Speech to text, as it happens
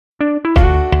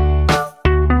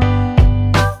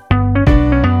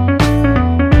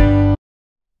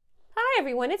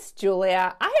everyone, it's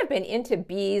Julia. I have been into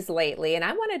bees lately and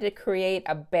I wanted to create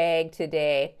a bag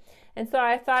today. And so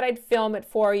I thought I'd film it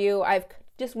for you. I've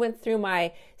just went through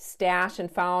my stash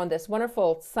and found this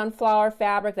wonderful sunflower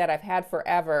fabric that I've had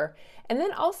forever. And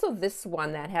then also this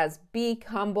one that has be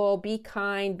humble, be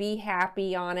kind, be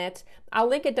happy on it. I'll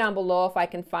link it down below if I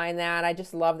can find that. I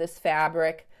just love this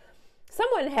fabric.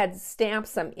 Someone had stamped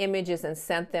some images and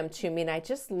sent them to me, and I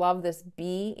just love this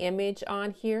bee image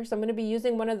on here. So I'm going to be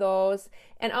using one of those,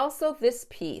 and also this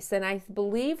piece. And I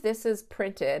believe this is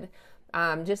printed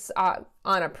just on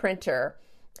a printer.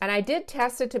 And I did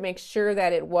test it to make sure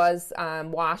that it was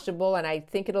washable, and I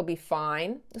think it'll be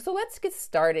fine. So let's get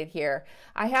started here.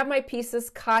 I have my pieces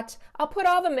cut. I'll put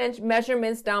all the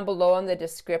measurements down below in the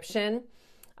description.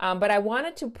 But I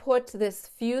wanted to put this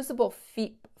fusible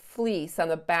fleece on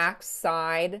the back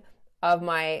side of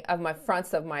my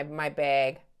fronts of my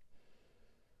bag.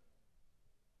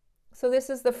 So this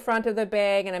is the front of the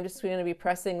bag, and I'm just going to be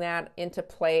pressing that into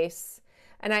place.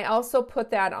 And I also put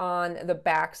that on the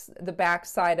back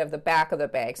side of the back of the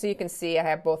bag, so you can see I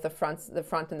have both the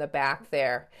front and the back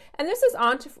there. And this is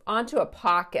onto a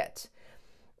pocket.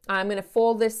 I'm going to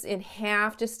fold this in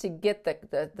half just to get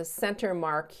the center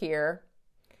mark here.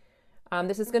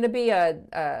 This is going to be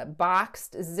a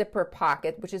boxed zipper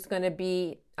pocket, which is going to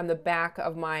be on the back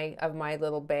of my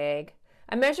little bag.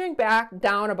 I'm measuring back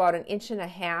down about 1.5 inches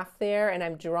there, and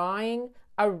I'm drawing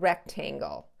a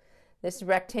rectangle. This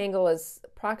rectangle is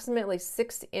approximately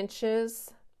 6 inches.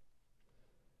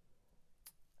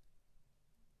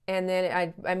 And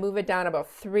then I move it down about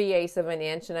 3/8 of an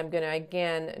inch, and I'm going to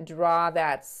again draw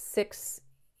that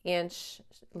 6-inch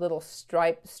little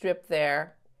strip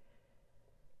there.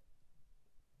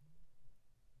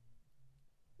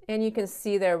 And you can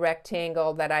see the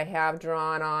rectangle that I have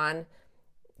drawn on.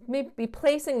 Maybe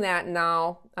placing that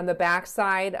now on the back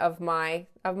side of my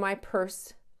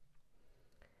purse,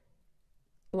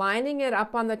 lining it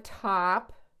up on the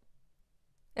top,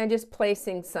 and just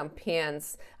placing some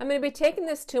pins. I'm going to be taking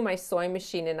this to my sewing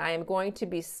machine, and I am going to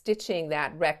be stitching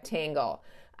that rectangle.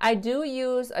 I do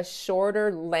use a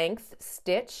shorter length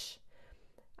stitch.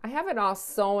 I have it all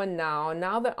sewn now.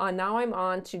 Now I'm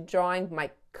on to drawing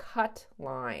my cut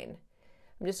line.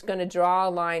 I'm just going to draw a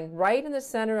line right in the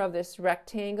center of this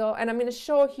rectangle, and I'm going to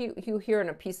show you here on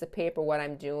a piece of paper what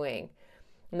I'm doing.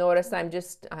 Notice I'm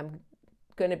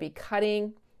going to be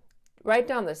cutting right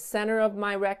down the center of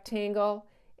my rectangle,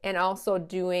 and also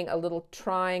doing a little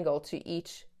triangle to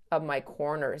each of my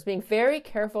corners, being very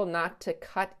careful not to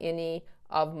cut any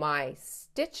of my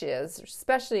stitches,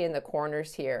 especially in the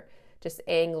corners here, just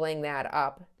angling that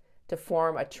up to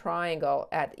form a triangle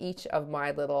at each of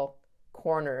my little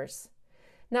corners.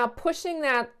 Now pushing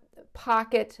that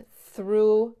pocket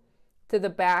through to the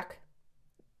back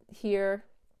here,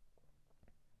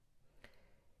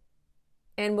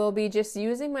 and we'll be just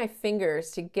using my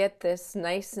fingers to get this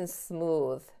nice and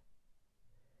smooth.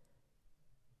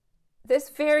 This is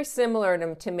very similar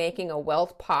to making a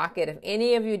welt pocket. If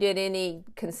any of you did any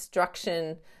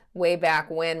construction way back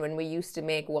when we used to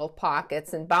make welt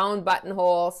pockets and bound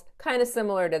buttonholes, kind of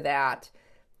similar to that.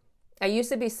 I used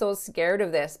to be so scared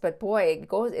of this, but boy,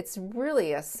 it's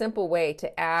really a simple way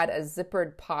to add a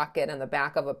zippered pocket on the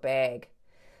back of a bag.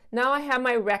 Now I have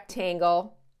my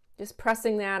rectangle, just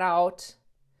pressing that out,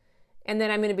 and then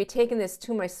I'm going to be taking this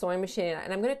to my sewing machine,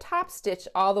 and I'm going to top stitch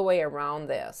all the way around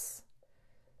this.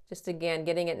 Just again,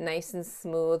 getting it nice and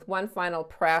smooth. One final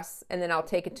press, and then I'll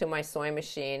take it to my sewing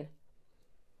machine.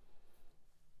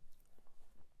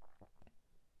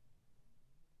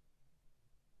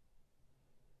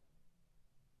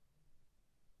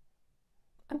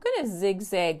 I'm going to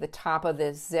zigzag the top of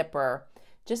this zipper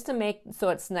just to make so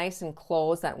it's nice and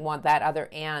closed at that other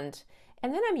end.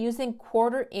 And then I'm using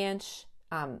 1/4 inch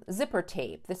zipper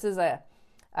tape. This is a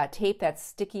tape that's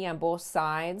sticky on both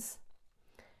sides.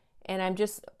 And I'm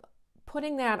just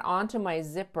putting that onto my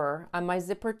zipper, on my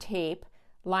zipper tape,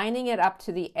 lining it up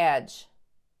to the edge.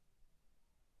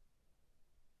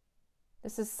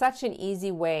 This is such an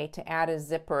easy way to add a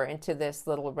zipper into this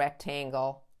little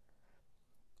rectangle.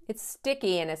 It's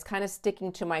sticky and it's kind of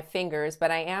sticking to my fingers, but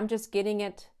I am just getting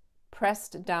it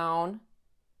pressed down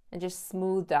and just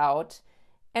smoothed out,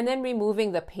 and then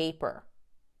removing the paper.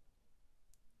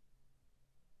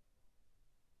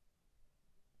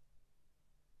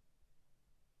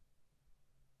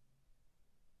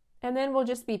 And then we'll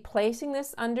just be placing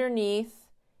this underneath,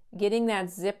 getting that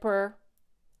zipper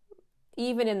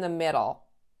even in the middle.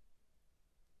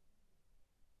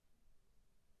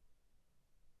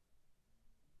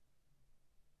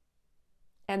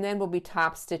 And then we'll be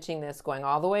top stitching this, going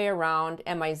all the way around,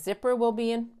 and my zipper will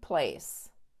be in place.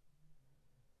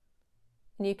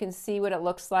 And you can see what it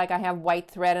looks like. I have white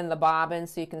thread in the bobbin,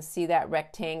 so you can see that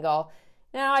rectangle.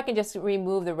 Now I can just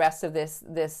remove the rest of this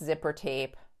zipper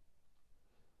tape.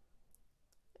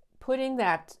 Putting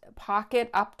that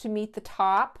pocket up to meet the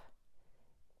top,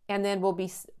 and then we'll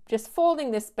be just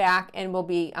folding this back, and we'll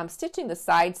be stitching the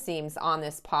side seams on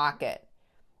this pocket.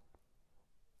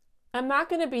 I'm not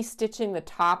going to be stitching the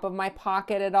top of my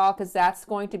pocket at all because that's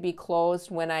going to be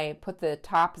closed when I put the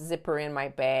top zipper in my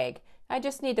bag. I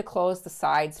just need to close the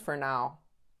sides for now.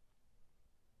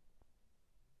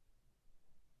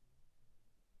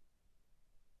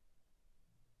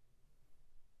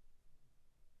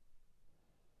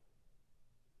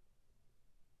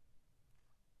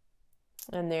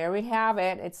 And there we have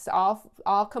it. It's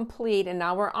all complete. And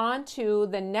now we're on to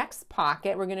the next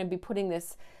pocket. We're going to be putting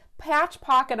this patch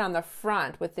pocket on the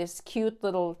front with this cute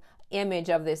little image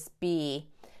of this bee.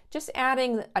 Just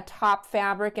adding a top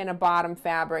fabric and a bottom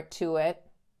fabric to it.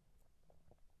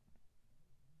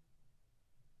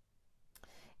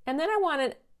 And then I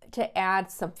wanted to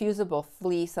add some fusible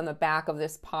fleece on the back of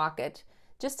this pocket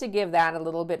just to give that a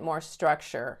little bit more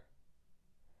structure.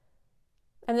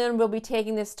 And then we'll be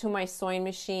taking this to my sewing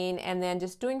machine and then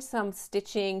just doing some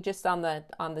stitching just on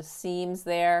the seams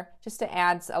there, just to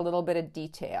add a little bit of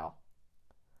detail.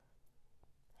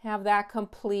 Have that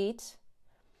complete.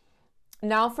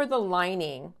 Now for the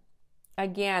lining.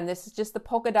 Again, this is just the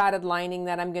polka dotted lining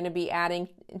that I'm going to be adding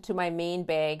to my main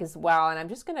bag as well. And I'm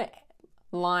just going to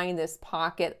line this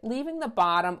pocket, leaving the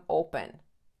bottom open.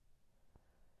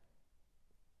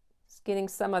 Just getting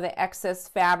some of the excess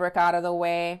fabric out of the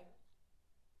way.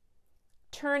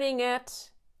 Turning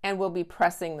it, and we'll be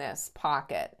pressing this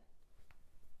pocket.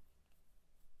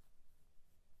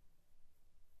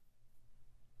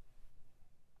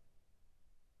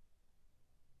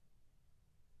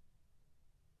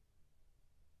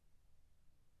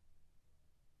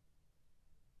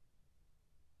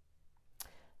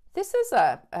 This is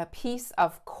a piece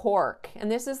of cork,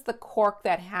 and this is the cork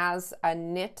that has a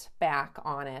knit back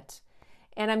on it.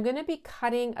 And I'm going to be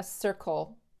cutting a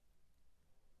circle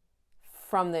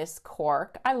from this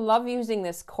cork. I love using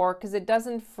this cork because it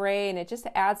doesn't fray and it just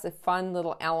adds a fun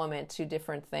little element to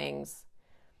different things.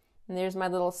 And there's my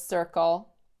little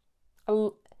circle.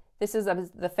 Oh, this is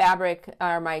the fabric,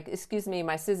 or my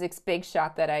Sizzix Big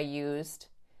Shot that I used.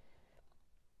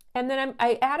 And then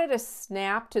I added a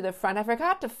snap to the front. I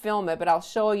forgot to film it, but I'll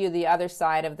show you the other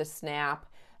side of the snap.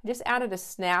 I just added a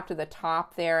snap to the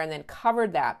top there and then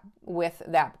covered that with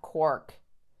that cork.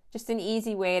 Just an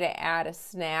easy way to add a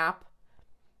snap.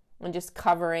 And just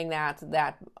covering that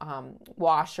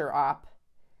washer up.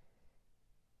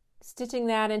 Stitching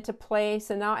that into place,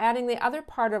 and now adding the other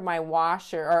part of my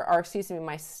washer, or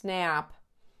my snap,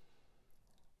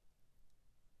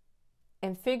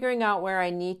 and figuring out where I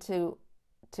need to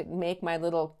make my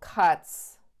little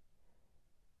cuts.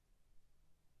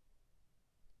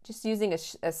 Just using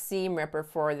a seam ripper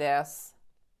for this,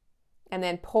 and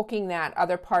then poking that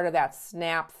other part of that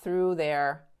snap through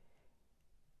there.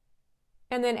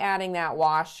 And then adding that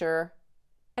washer,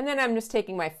 and then I'm just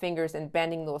taking my fingers and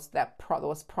bending those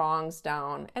prongs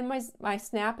down, and my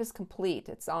snap is complete.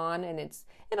 It's on, and it's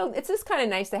just kind of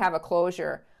nice to have a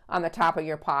closure on the top of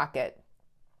your pocket.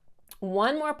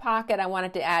 One more pocket I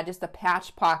wanted to add, just a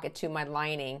patch pocket to my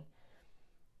lining.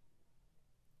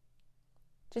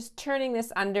 Just turning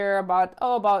this under about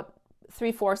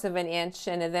 3/4 of an inch,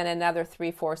 and then another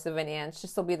 3/4 of an inch.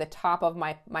 This will be the top of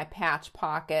my patch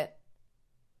pocket.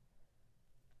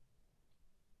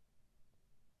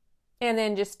 And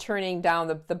then just turning down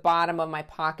the bottom of my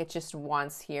pocket just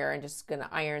once here, and just going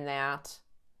to iron that.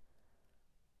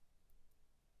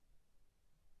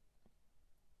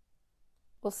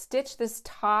 We'll stitch this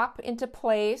top into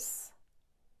place.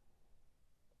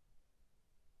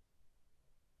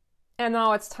 And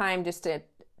now it's time just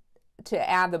to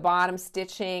add the bottom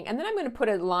stitching. And then I'm going to put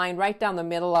a line right down the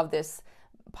middle of this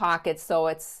pocket so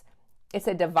it's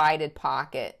a divided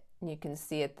pocket. You can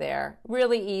see it there.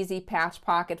 Really easy patch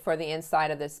pocket for the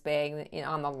inside of this bag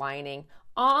on the lining.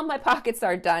 All my pockets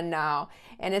are done now,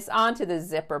 and it's on to the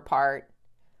zipper part.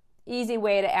 Easy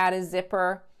way to add a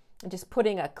zipper. I'm just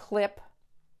putting a clip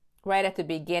right at the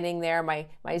beginning there.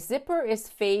 My zipper is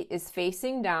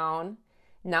facing down.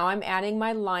 Now I'm adding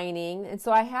my lining, and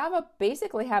so I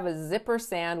basically have a zipper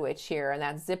sandwich here, and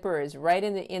that zipper is right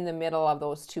in the middle of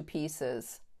those two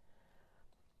pieces.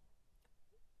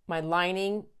 My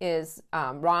lining is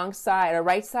wrong side or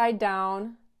right side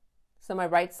down, so my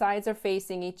right sides are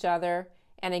facing each other.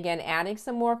 And again, adding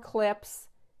some more clips,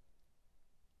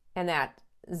 and that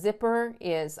zipper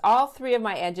is, all three of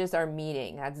my edges are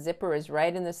meeting. That zipper is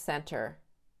right in the center.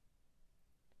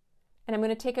 And I'm going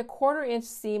to take a 1/4 inch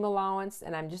seam allowance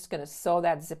and I'm just going to sew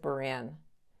that zipper in.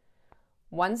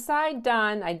 One side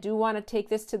done. I do want to take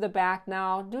this to the back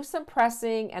now, do some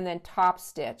pressing, and then top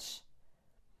stitch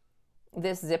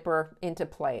this zipper into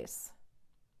place.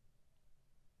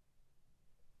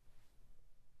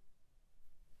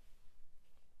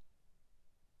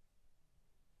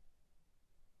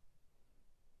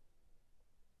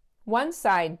 One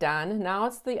side done. Now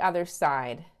it's the other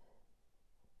side.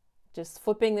 Just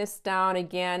flipping this down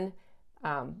again,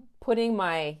 putting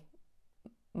my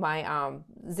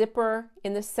zipper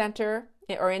in the center,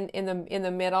 or in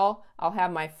the middle. I'll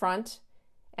have my front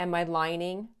and my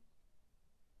lining.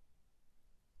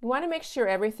 You want to make sure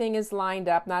everything is lined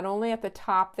up, not only at the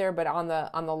top there, but on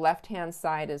the left hand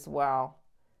side as well.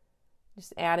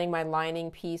 Just adding my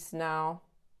lining piece now.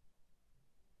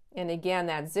 And again,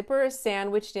 that zipper is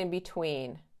sandwiched in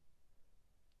between.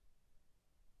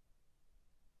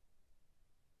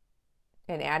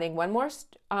 And adding one more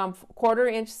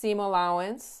 1/4 inch seam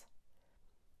allowance.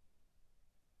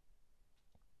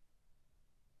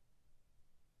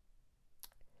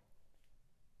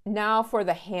 Now for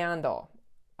the handle.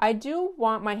 I do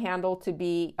want my handle to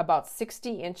be about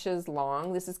 60 inches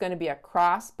long. This is going to be a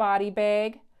crossbody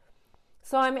bag.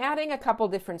 So I'm adding a couple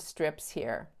different strips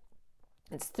here.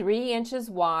 It's 3 inches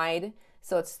wide,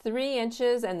 so it's 3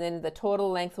 inches, and then the total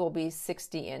length will be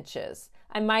 60 inches.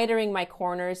 I'm mitering my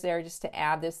corners there just to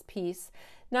add this piece.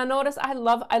 Now notice I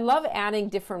love adding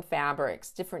different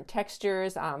fabrics, different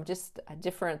textures,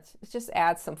 just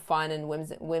add some fun and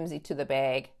whimsy to the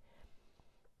bag.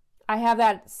 I have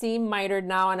that seam mitered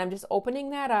now, and I'm just opening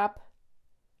that up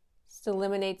just to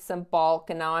eliminate some bulk,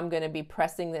 and now I'm going to be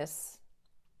pressing this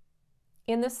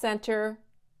in the center,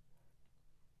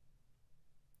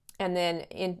 and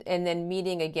then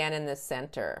meeting again in the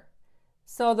center.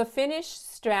 So the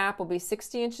finished strap will be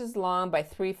 60 inches long by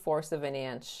 3/4 of an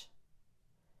inch.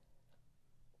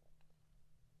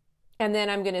 And then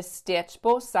I'm going to stitch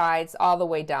both sides all the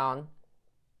way down.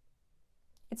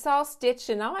 It's all stitched,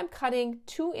 and now I'm cutting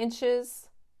 2 inches,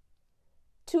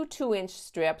 two 2-inch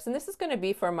strips, and this is going to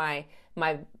be for my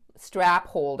strap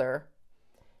holder.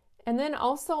 And then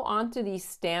also onto these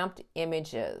stamped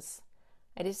images.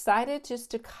 I decided just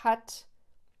to cut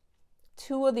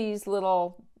 2 of these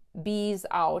little bees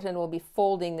out, and we'll be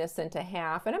folding this into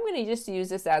half. And I'm going to just use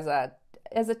this as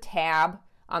a tab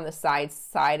on the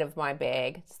side of my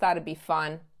bag. Just thought it'd be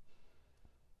fun.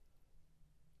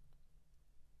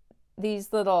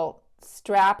 These little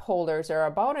strap holders are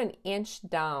about 1 inch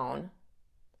down.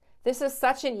 This is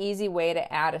such an easy way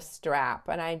to add a strap,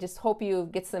 and I just hope you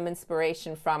get some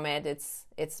inspiration from it.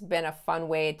 It's been a fun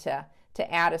way to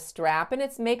add a strap, and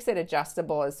it makes it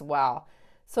adjustable as well.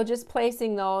 So just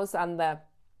placing those on the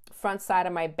front side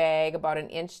of my bag about 1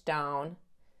 inch down,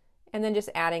 and then just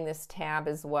adding this tab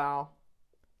as well.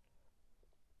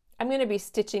 I'm going to be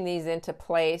stitching these into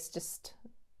place just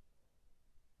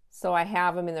so I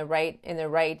have them in the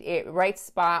right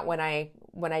spot when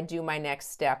I do my next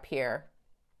step here.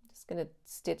 Just going to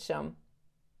stitch them.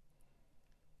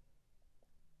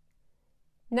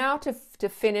 Now to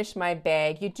finish my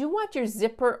bag, you do want your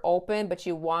zipper open, but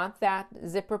you want that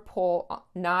zipper pull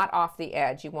not off the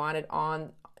edge. You want it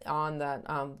on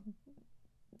the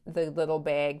little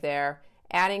bag there.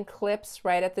 Adding clips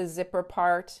right at the zipper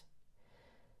part.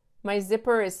 My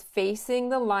zipper is facing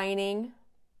the lining.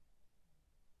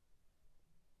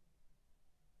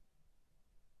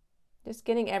 Just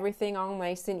getting everything all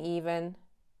nice and even.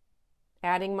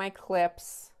 Adding my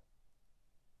clips.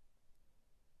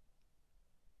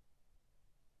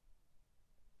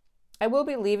 I will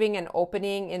be leaving an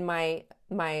opening in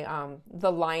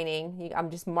the lining.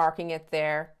 I'm just marking it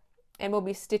there, and we'll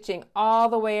be stitching all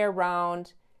the way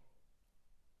around.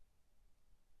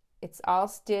 It's all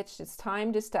stitched. It's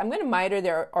time to I'm going to miter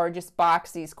there or just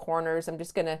box these corners. I'm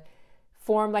just going to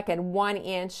form like a 1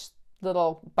 inch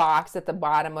little box at the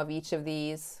bottom of each of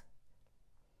these.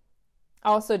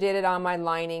 Also did it on my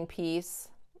lining piece.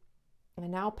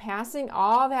 And now passing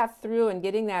all that through and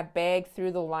getting that bag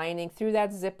through the lining, through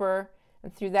that zipper,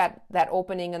 and through that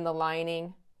opening in the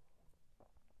lining.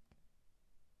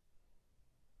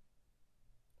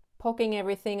 Poking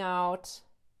everything out.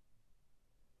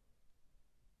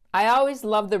 I always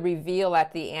love the reveal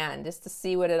at the end, just to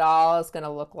see what it all is going to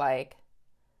look like.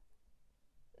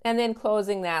 And then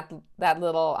closing that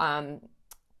little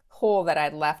hole that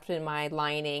I'd left in my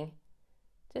lining.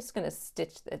 Just going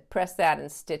to press that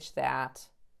and stitch that.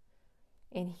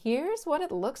 And here's what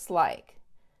it looks like.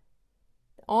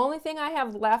 The only thing I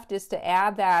have left is to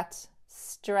add that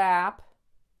strap.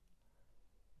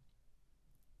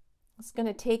 I'm just going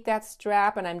to take that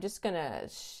strap, and I'm just going to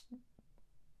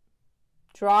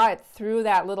draw it through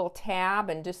that little tab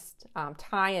and just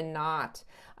tie a knot.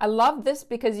 I love this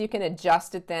because you can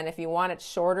adjust it then. If you want it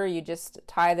shorter, you just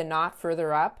tie the knot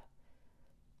further up.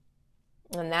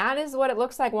 And that is what it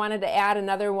looks like. Wanted to add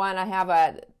another one. I have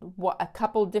a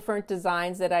couple different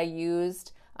designs that I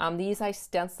used. These I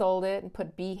stenciled it and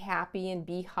put be happy and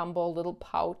be humble little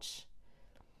pouch.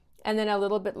 And then a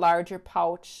little bit larger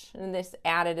pouch. And this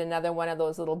added another one of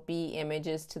those little bee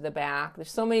images to the back.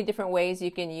 There's so many different ways you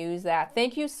can use that.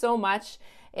 Thank you so much,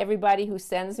 everybody who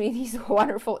sends me these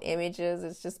wonderful images.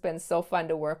 It's just been so fun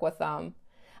to work with them.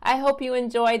 I hope you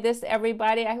enjoyed this,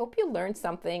 everybody. I hope you learned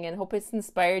something and hope it's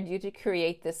inspired you to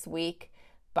create this week.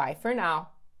 Bye for now.